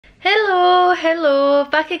Hello,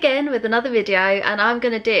 back again with another video, and I'm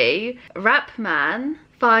gonna do Rapman,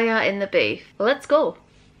 Fire in the Booth. Let's go.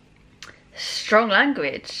 Strong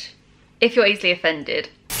language. If you're easily offended.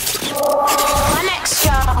 My next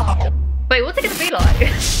show. Wait, what's it gonna be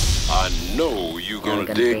like? I know you're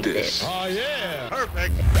gonna dig this. Oh yeah,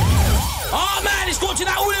 perfect. Oh man, it's got to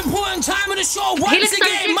that all important time of the show. He Once looks so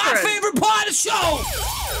again, my different. favorite part of the show.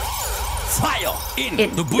 Fire in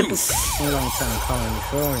the booth. A long time coming, you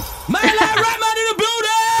feel me? Man, like Rapman in the building.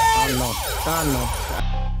 I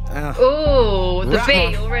know. Oh, the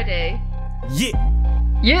Rapman. beat already.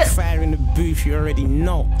 Yeah. Yeah. Fire in the booth, you already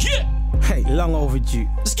know. Yeah. Hey, long overdue.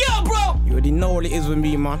 Let's go, bro. You already know what it is with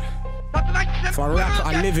me, man. If I rap it,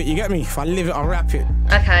 I live it, you get me? If I live it, I rap it.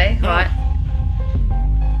 Okay, right.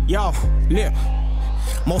 Yo, look.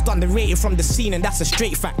 Most underrated from the scene, and that's a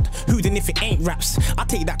straight fact. Who then if it ain't raps? I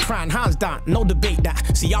take that crown, hands down, no debate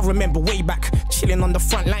that. See, I remember way back, chilling on the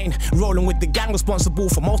front line, rolling with the gang responsible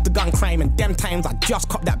for most of gun crime. And them times I just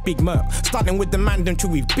copped that big murk. Starting with the man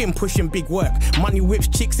until we've been pushing big work. Money whips,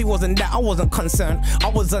 chicks, it wasn't that, I wasn't concerned. I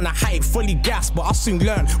was on a hype, fully gassed, but I soon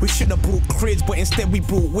learned. We should have brought cribs, but instead we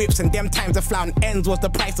brought whips. And them times the flout ends was the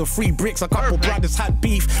price of 3 bricks. A couple brothers had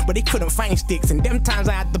beef, but they couldn't find sticks. And them times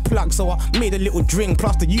I had the plug, so I made a little drink.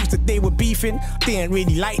 Plus the youth that they were beefing, didn't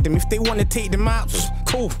really like them. If they want to take them out,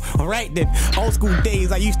 cool, alright then. Old school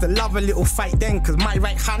days, I used to love a little fight then, cause my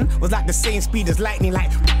right hand was like the same speed as lightning,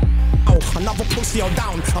 like oh, another pussy or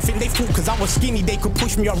down. I think they thought cause I was skinny they could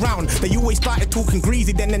push me around. They always started talking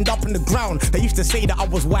greasy, then end up on the ground. They used to say that I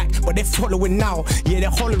was whack, but they're following now. Yeah, they're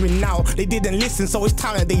hollering now. They didn't listen, so it's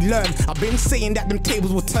time that they learn. I've been saying that them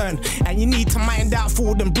tables will turn, and you need to mind out for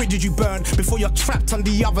all them bridges you burn before you're trapped on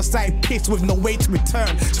the other side, pissed with no way to return.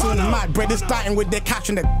 Soon mad brothers starting with their cash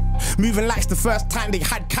in their moving like it's the first time they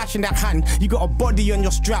had cash in that hand. You got a body on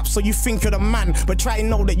your strap, so you think you're the man, but try and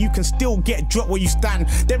know that you can still get dropped where you stand.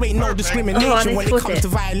 There ain't no discrimination when it comes to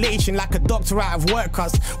violation, like a doctor out of work,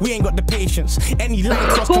 cause we ain't got the patience. Any line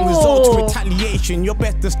cross can result to retaliation. You're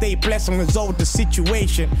best to stay blessed and resolve the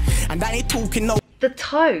situation. And I ain't talking no. The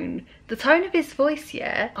tone of his voice,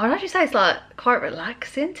 yeah, I would actually say it's like quite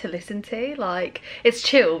relaxing to listen to. Like, it's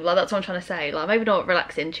chill, like that's what I'm trying to say. Like, maybe not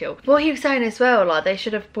relaxing, chill. What he was saying as well, like they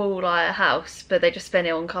should have bought like a house, but they just spent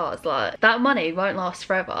it on cars. Like, that money won't last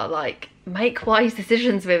forever. Like, make wise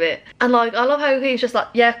decisions with it. And like, I love how he's just like,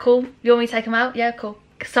 yeah, cool, you want me to take him out? Yeah, cool.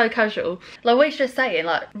 So casual. Like what he's just saying,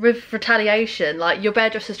 like with retaliation, like you're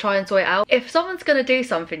better just to try and sort it out. If someone's gonna do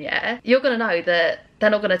something, yeah, you're gonna know that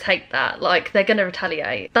they're not gonna take that. Like they're gonna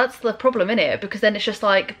retaliate. That's the problem in it, because then it's just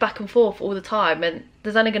like back and forth all the time, and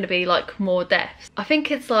there's only gonna be like more deaths. I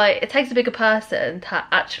think it's like it takes a bigger person to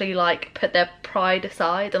actually like put their pride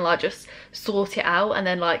aside and like just sort it out, and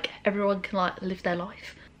then like everyone can like live their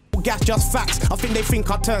life. Gas just facts. I think they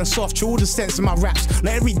think I turn soft to all the sense of my raps.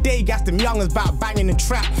 Now every day gas them young is about banging the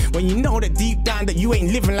trap. When you know that deep down that you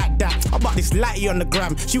ain't living like that. I bought this lighty on the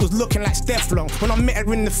gram, she was looking like Steflon. When I met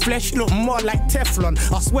her in the flesh, she looked more like Teflon.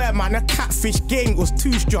 I swear man, the catfish game was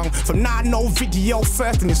too strong. From now no video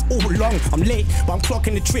first and it's all long. I'm late, but I'm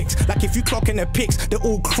clocking the tricks. Like if you clocking the pics, they're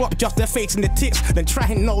all cropped, just their face and the tits. Then try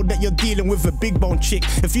and know that you're dealing with a big bone chick.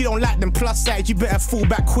 If you don't like them plus size, you better fall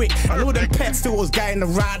back quick. I know them pet filters going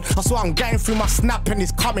around. I swear I'm going through my snap and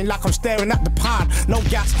it's coming like I'm staring at the pod. No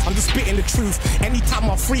gas, I'm just spitting the truth. Anytime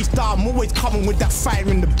I freestyle, I'm always coming with that fire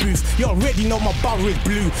in the booth. You already know my borough is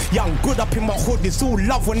blue. Yeah, I'm good up in my hood, it's all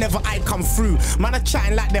love whenever I come through. Man, are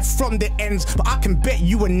chatting like they're from the ends, but I can bet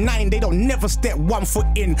you a 9, they don't never step 1 foot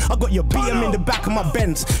in. I got your BM in the back of my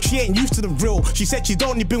Benz. She ain't used to the real. She said she's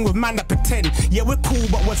only been with man that pretend. Yeah, we're cool,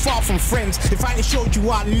 but we're far from friends. If I ain't showed you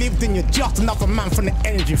how I lived, then you're just another man from the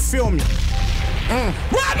ends, you feel me?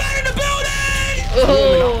 Rapman in the building.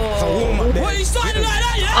 Oh, What are you starting like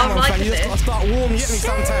that, yeah? I'm liking You just gotta this. start warm, you get me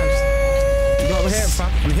sometimes. You got I'm here,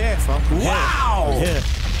 fam. I'm here, fam. Wow. I'm here.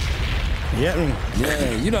 You get me?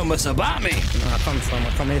 Yeah, you know much about me.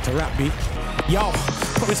 I come here to rap, B. Yo,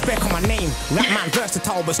 put respect on my name. Rapman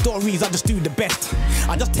versatile, but stories I just do the best.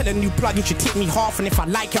 I just tell a new plug you should take me half, and if I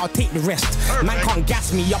like it, I'll take the rest. Man can't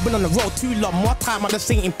gas me, I've been on the road too long. More time I just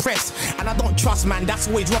ain't impressed. And I don't trust man, that's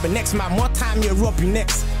always robbing next man. More time you rob you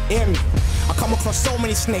next. Hear me? I come across so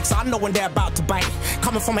many snakes, I know when they're about to bite.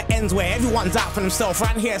 Coming from an ends where everyone's out for themselves.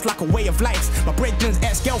 Round here it's like a way of life. My brethren's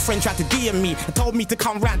ex-girlfriend tried to DM me and told me to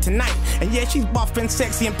come round tonight. And yeah, she's buff and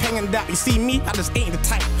sexy and paying that. You see me? I just ain't the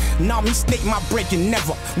type. Now me snake my bread, you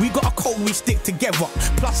never. We got a code, we stick together.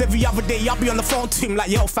 Plus every other day I'll be on the phone to him like,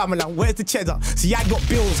 yo family, where's the cheddar? See, I got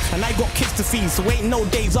bills and I got kids to feed, so ain't no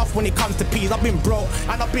days off when it comes to peas. I've been broke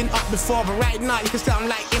and I've been up before, but right now you can say I'm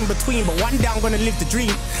like in between. But one day I'm gonna live the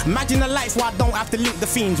dream. Imagine a life where I don't have to link the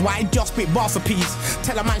fiends, why I just spit bar for peace.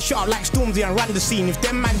 Tell a man shut up like Stormzy and run the scene. If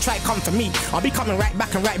them man try come for me, I'll be coming right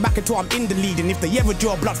back until I'm in the lead. And if they ever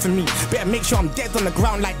draw blood for me, better make sure I'm dead on the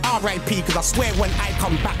ground like R.I.P. Cause I swear when I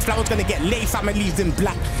come back, flowers gonna get laid, families in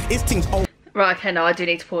black. It's things old. Right, okay, no, I do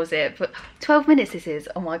need to pause it, but 12 minutes this is,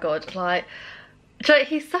 oh my god, like,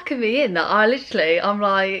 he's sucking me in. I'm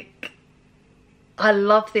like, I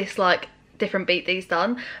love this, like, different beat that he's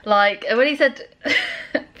done. Like, when he said,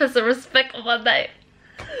 for some respect on my name.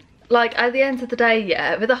 Like, at the end of the day,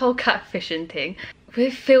 yeah, with the whole catfishing thing,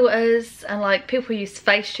 with filters and, like, people use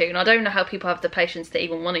Facetune, I don't know how people have the patience to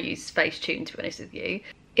even want to use Facetune, to be honest with you.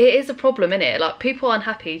 It is a problem, innit? Like, people aren't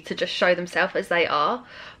happy to just show themselves as they are,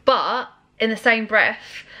 but in the same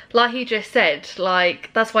breath, like he just said, like,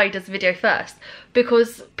 that's why he does the video first,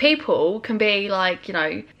 because people can be, like, you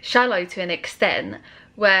know, shallow to an extent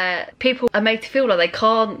where people are made to feel like they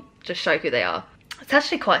can't just show who they are. It's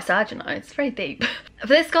actually quite sad, you know, it's very deep. But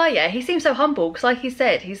this guy, yeah, he seems so humble, because like he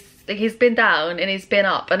said, he's been down and he's been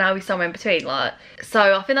up and now he's somewhere in between, like,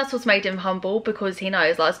 so I think that's what's made him humble, because he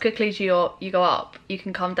knows, like, as quickly as you go up, you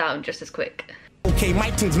can come down just as quick. Okay, my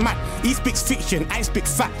thing's mad. He speaks fiction, I speak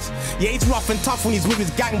facts. Yeah, he's rough and tough when he's with his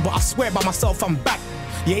gang, but I swear by myself I'm back.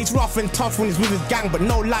 Yeah, he's rough and tough when he's with his gang, but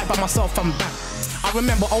no lie, by myself I'm back. I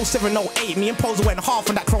remember 07, 08, me and Poser went half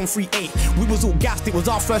on that Chrome 3.8. We was all gassed, it was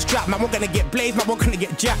our first drop. Man, we're gonna get blazed, man, we're gonna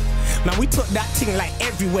get jacked. Man, we took that thing like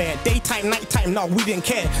everywhere. Daytime, nighttime, no, we didn't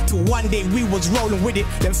care. Till one day we was rolling with it.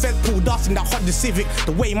 Then Fed pulled us in that Honda Civic.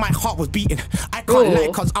 The way my heart was beating, I can't lie,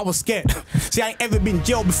 cause I was scared. See, I ain't ever been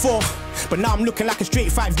jailed before, but now I'm looking like a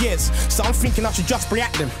straight 5 years. So I'm thinking I should just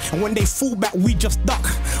react them. And when they fall back, we just duck.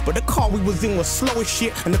 But the car we was in was slow as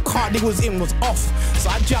shit, and the car they was in was off.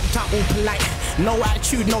 So I jumped out all polite. No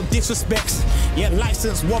attitude, no disrespects. Yeah,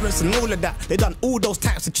 license, warrants and all of that. They done all those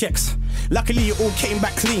types of checks. Luckily it all came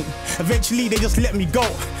back clean. Eventually they just let me go.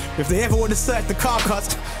 If they ever would've searched the car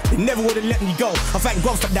cuts, they never would've let me go. I thank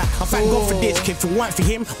God for that, I thank God for this. If it weren't for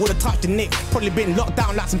him, would've touched the nick. Probably been locked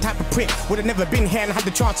down like some type of prick. Would've never been here and had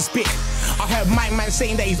the chance to spit. I heard my man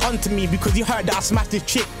saying that he's onto me because he heard that I smashed this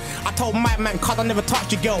chick. I told my man, cause I never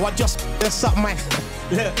touched your girl, I just suck my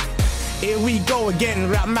look. Here we go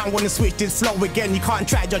again, Rapman wanna switch this flow again. You can't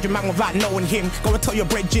try judge a man without knowing him. Go and tell your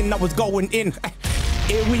brethren I was going in.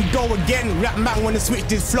 Here we go again, Rapman wanna switch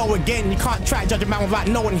this flow again. You can't try judge a man without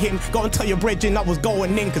knowing him. Go and tell your brethren I was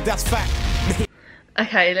going in, cause that's fact.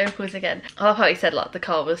 Okay, let me pause again. I love how he said, like, the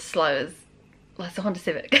car was slow as, like, it's a Honda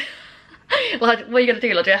Civic. Like, what are you gonna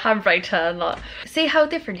do, like, do a handbrake turn? Like, see how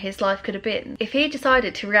different his life could have been if he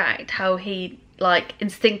decided to react how he, like,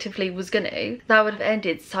 instinctively was gonna. That would have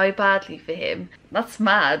ended so badly for him. That's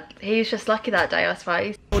mad. He was just lucky that day, I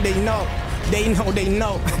suppose. Oh, they know.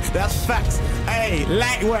 That's facts. Hey,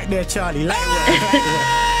 light work there, Charlie. Light work.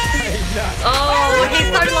 Oh, he's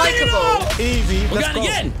so likeable. Easy. We got it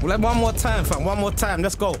again. Well, one more time, fam. One more time.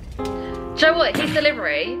 Let's go. Do you know what? His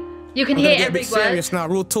delivery, you can hear every word. Serious now,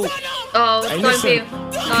 real talk. Oh, hey, don't be.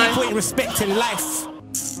 People ain't respecting life.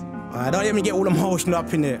 Don't let me get all emotional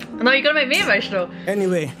up in there. No, you're gonna make me emotional.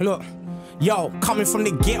 Anyway, look. Yo, coming from the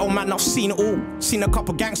ghetto, man, I've seen it all. Seen a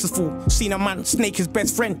couple gangsters fall. Seen a man snake his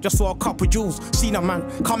best friend just for a couple jewels. Seen a man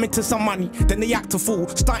come into some money, then they act a fool.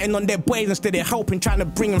 Starting on their boys instead of helping, trying to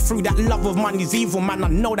bring them through. That love of money's evil, man, I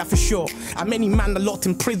know that for sure. And many man are locked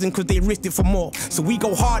in prison because they risked it for more. So we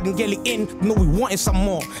go hard and get it in, know we wanted some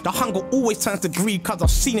more. The hunger always turns to greed, cause I've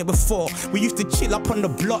seen it before. We used to chill up on the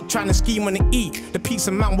block, trying to scheme and eat. The piece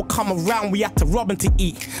of man would come around, we had to rob and to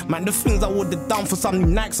eat. Man, the things I would've done for some new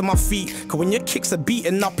Nikes on my feet. Cause when your kicks are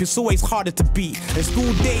beaten up, it's always harder to beat. In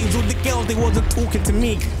school days, all the girls, they wasn't talking to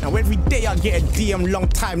me. Now every day I get a DM, long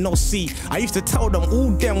time no see. I used to tell them,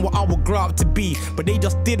 all them what I would grow up to be. But they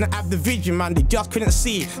just didn't have the vision, man, they just couldn't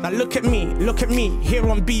see. Now look at me, here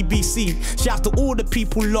on BBC. Shout to all the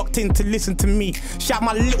people locked in to listen to me. Shout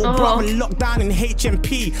my little brother locked down in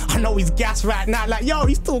HMP. I know he's gassed right now, like, yo,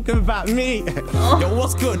 he's talking about me. Yo,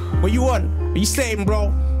 what's good? What you on? What you saying,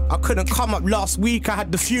 bro? I couldn't come up last week, I had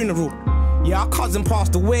the funeral. Yeah, our cousin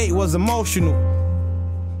passed away, it was emotional.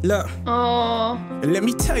 Look. Oh. Let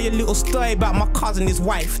me tell you a little story about my cousin and his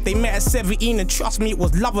wife. They met at 17 and trust me, it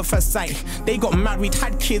was love at first sight. They got married,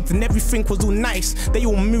 had kids and everything was all nice. They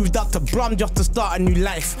all moved up to Brum just to start a new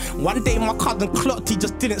life. One day my cousin clocked, he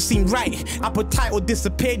just didn't seem right. Appetite all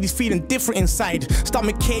disappeared, he's feeling different inside.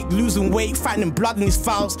 Stomach ache, losing weight, finding blood in his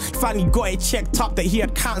files. Finally got it checked up that he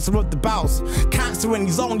had cancer of the bowels. Cancer when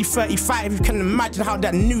he's only 35. You can imagine how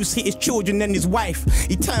that news hit his children and his wife.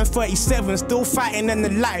 He turned 37, still fighting and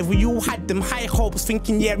alive. We all had them high hopes,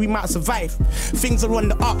 thinking yeah we might survive. Things are on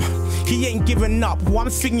the up, he ain't giving up. One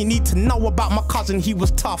thing you need to know about my cousin, he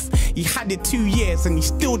was tough. He had it 2 years and he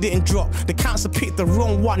still didn't drop. The cancer picked the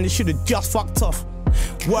wrong one, they should have just fucked off.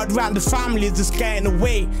 Word round the family is just getting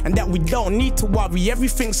away, and that we don't need to worry,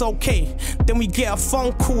 everything's okay. Then we get a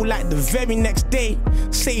phone call like the very next day,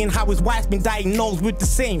 saying how his wife's been diagnosed with the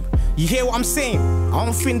same. You hear what I'm saying? I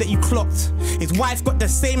don't think that you clocked. His wife got the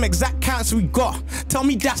same exact cancer we got. Tell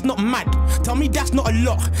me that's not mad, tell me that's not a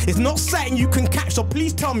lot. It's not something you can catch, so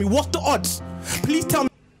please tell me what's the odds? Please tell me.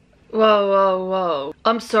 Whoa, whoa, whoa.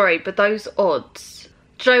 I'm sorry, but those odds.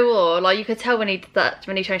 Do you know what? Like, you could tell when he did that,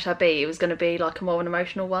 when he changed that beat, it was going to be like a more of an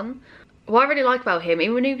emotional one. What I really like about him,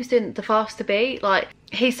 even when he was doing the faster beat, like,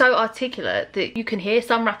 he's so articulate that you can hear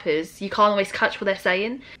some rappers, you can't always catch what they're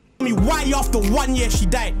saying. Tell me why after 1 year she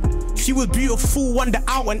died. She was beautiful, wonder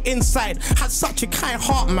out and inside. Had such a kind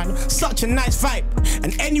heart, man, such a nice vibe.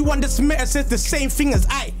 And anyone that's met her says the same thing as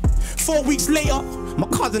I. 4 weeks later, my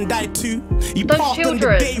cousin died too. He passed on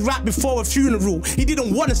the day right before a funeral. He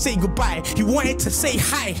didn't want to say goodbye, he wanted to say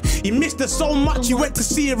hi. He missed her so much, he went to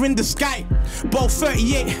see her in the sky. Both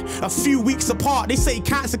 38, a few weeks apart. They say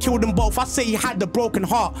cancer killed them both, I say he had a broken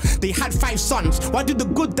heart. They had 5 sons, why did the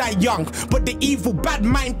good die young? But the evil, bad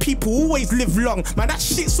mind people always live long. Man, that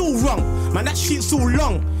shit's all wrong, man, that shit's all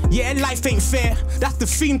long. Yeah, life ain't fair, that's the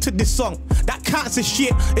theme to this song. That cancer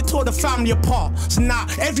shit, it tore the family apart. So now,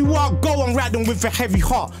 everywhere I go, I'm riding with a heavy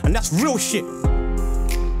heart, and that's real shit.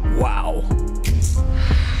 Wow.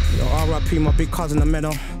 Yo, R.I.P. my big cousin, the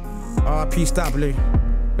meadow. R.I.P. Stably.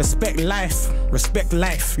 Respect life, respect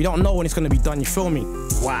life. You don't know when it's gonna be done, you feel me?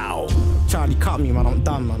 Wow. Charlie cut me, man, I'm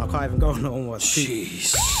done, man. I can't even go no more.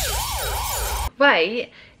 Jeez.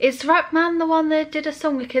 Wait, is Rapman the one that did a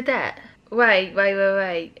song with Cadet? Wait.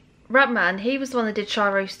 Rapman, he was the one that did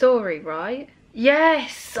Chiro's Story, right?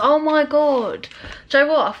 Yes, oh my god. Do you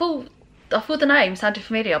know what, I thought the name sounded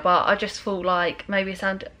familiar, but I just thought like maybe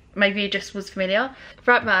it just was familiar.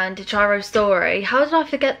 Rapman did Chiro's Story. How did I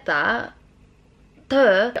forget that?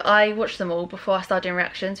 Duh. I watched them all before I started doing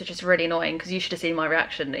reactions, which is really annoying because you should have seen my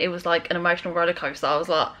reaction. It was like an emotional roller coaster. I was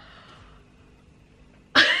like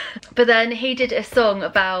but then he did a song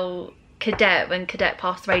about Cadet when Cadet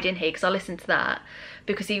passed away, didn't he? Because I listened to that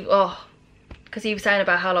because he was saying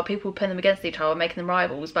about how like people putting them against each other, making them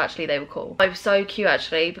rivals, but actually they were cool. It was so cute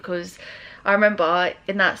actually, because I remember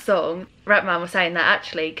in that song, Rapman was saying that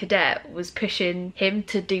actually Cadet was pushing him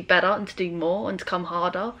to do better and to do more and to come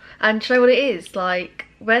harder. And do you know what it is? Like,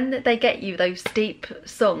 when they get you those deep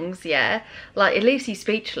songs, yeah, like it leaves you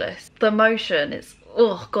speechless. The emotion is,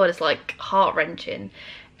 oh god, it's like heart-wrenching.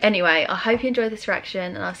 Anyway, I hope you enjoyed this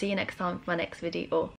reaction and I'll see you next time for my next video.